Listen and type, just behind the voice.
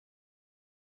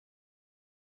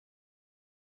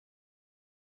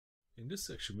In this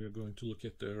section we are going to look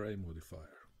at the array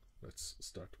modifier. Let's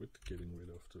start with getting rid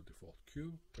of the default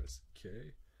cube. Press K,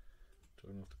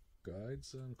 turn off the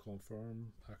guides and confirm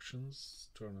actions,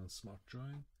 turn on smart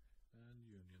join and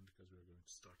union because we are going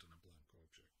to start on a blank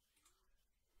object.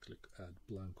 Click add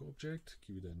blank object,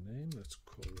 give it a name, let's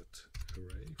call it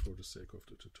array for the sake of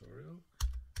the tutorial.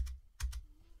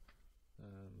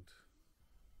 And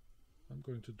I'm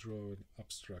going to draw an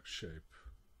abstract shape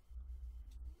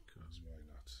because why not?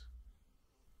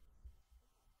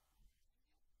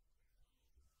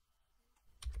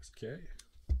 Press K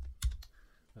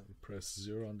and press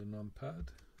 0 on the numpad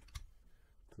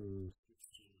to switch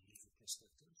to different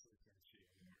perspective so you can see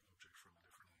your object from a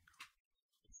different angle.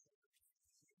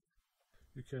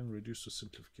 You can reduce the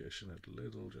simplification a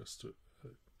little just to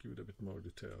give it a bit more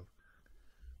detail.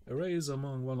 Array is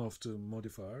among one of the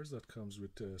modifiers that comes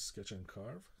with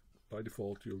SketchN'Carve. By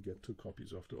default you'll get 2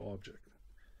 copies of the object.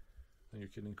 And you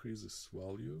can increase this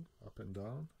value up and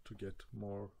down to get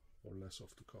more or less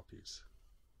of the copies.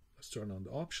 Let's turn on the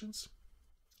options.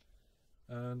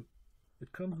 And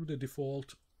it comes with a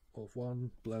default of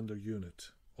 1 Blender unit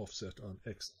offset on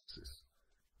x-axis.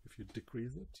 If you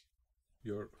decrease it,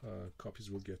 your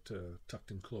copies will get tucked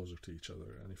in closer to each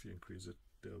other, and if you increase it,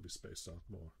 they'll be spaced out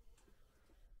more.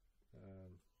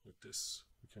 And with this,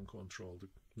 we can control the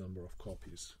number of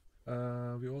copies.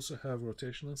 We also have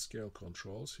rotation and scale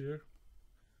controls here.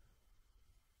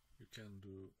 You can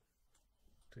do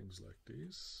things like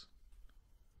these.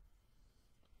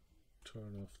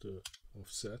 Turn off the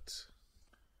offset.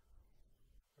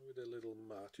 And with a little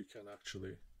mat, you can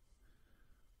actually,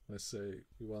 let's say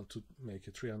we want to make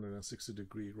a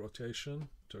 360-degree rotation,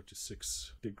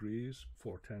 36 degrees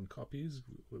for 10 copies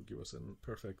will give us a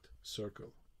perfect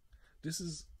circle. This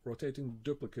is rotating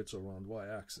duplicates around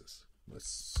y-axis.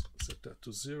 Let's set that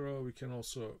to 0. We can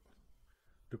also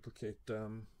duplicate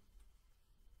them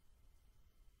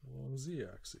along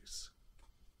z-axis.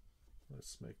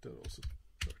 Let's make that also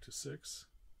 36.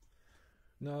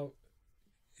 Now,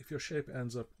 if your shape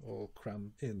ends up all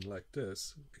crammed in like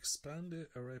this, expand the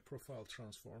array profile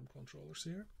transform controllers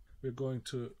here. We're going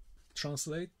to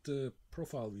translate the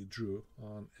profile we drew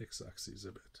on x-axis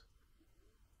a bit,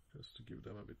 just to give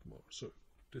them a bit more. So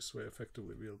this way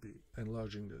effectively we'll be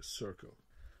enlarging the circle.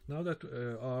 Now that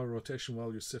our rotation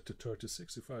value is set to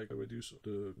 36, if I reduce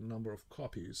the number of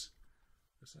copies,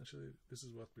 essentially this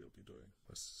is what we'll be doing.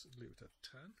 Let's leave it at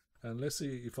 10. And let's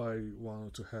see if I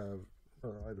wanted to have,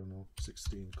 I don't know,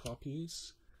 16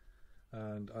 copies,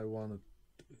 and I wanted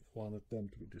them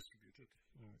to be distributed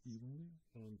evenly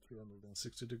on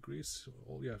 360 degrees.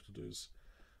 All you have to do is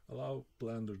allow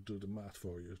Blender to do the math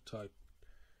for you. Type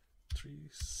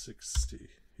 360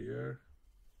 here,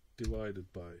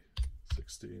 divided by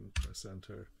 16, press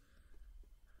enter,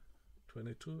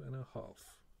 22.5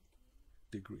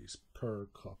 degrees per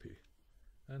copy.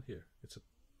 And here, it's a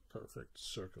perfect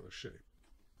circular shape.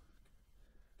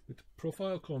 With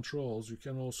profile controls, you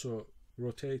can also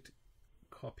rotate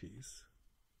copies,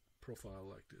 profile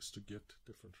like this, to get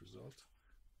different results.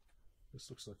 This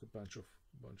looks like a bunch of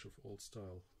old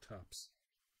style taps.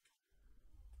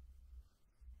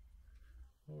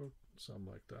 Or some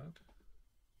like that.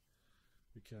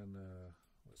 We can,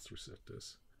 let's reset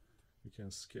this. We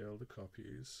can scale the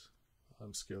copies.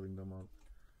 I'm scaling them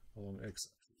along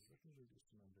x-axis. Let me reduce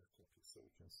the number of copies so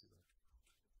we can see that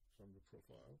from the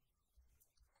profile.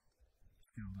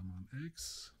 Scale them on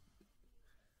x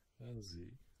and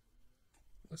z.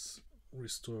 Let's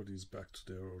restore these back to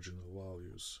their original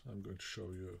values. I'm going to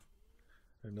show you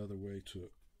another way to.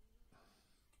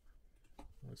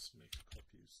 Let's make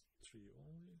copies 3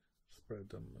 only, spread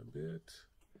them a bit.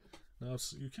 Now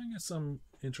you can get some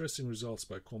interesting results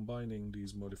by combining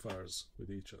these modifiers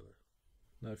with each other.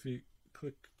 Now if we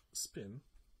click spin,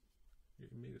 you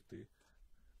immediately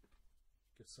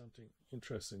get something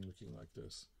interesting looking like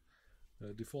this.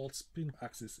 The default spin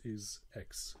axis is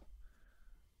X.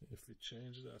 If we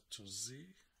change that to Z,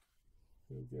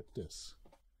 we'll get this.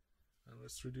 And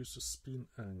let's reduce the spin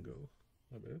angle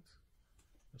a bit,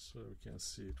 so we can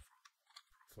see it from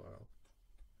the profile.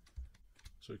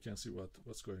 So you can see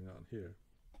what's going on here.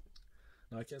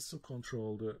 Now I can still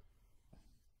control the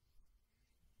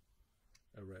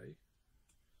array,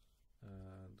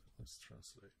 and let's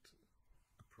translate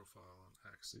the profile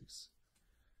on axis.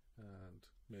 And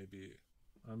maybe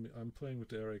I'm playing with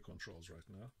the array controls right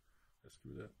now. Let's do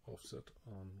the offset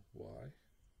on Y,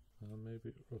 and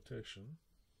maybe rotation.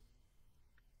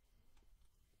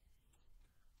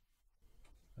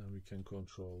 And we can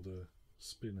control the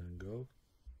spin angle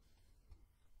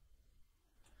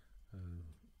and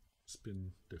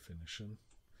spin definition.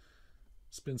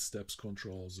 Spin steps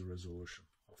controls the resolution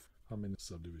of how many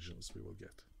subdivisions we will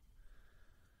get.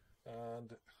 And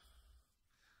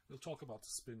we'll talk about the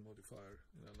spin modifier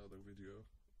in another video.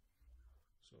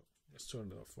 So let's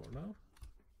turn it off for now.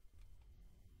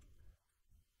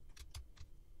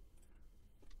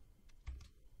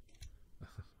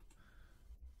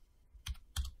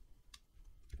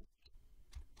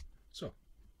 So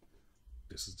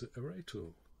this is the array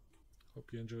tool.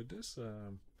 Hope you enjoyed this.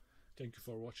 Thank you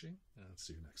for watching and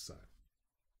see you next time.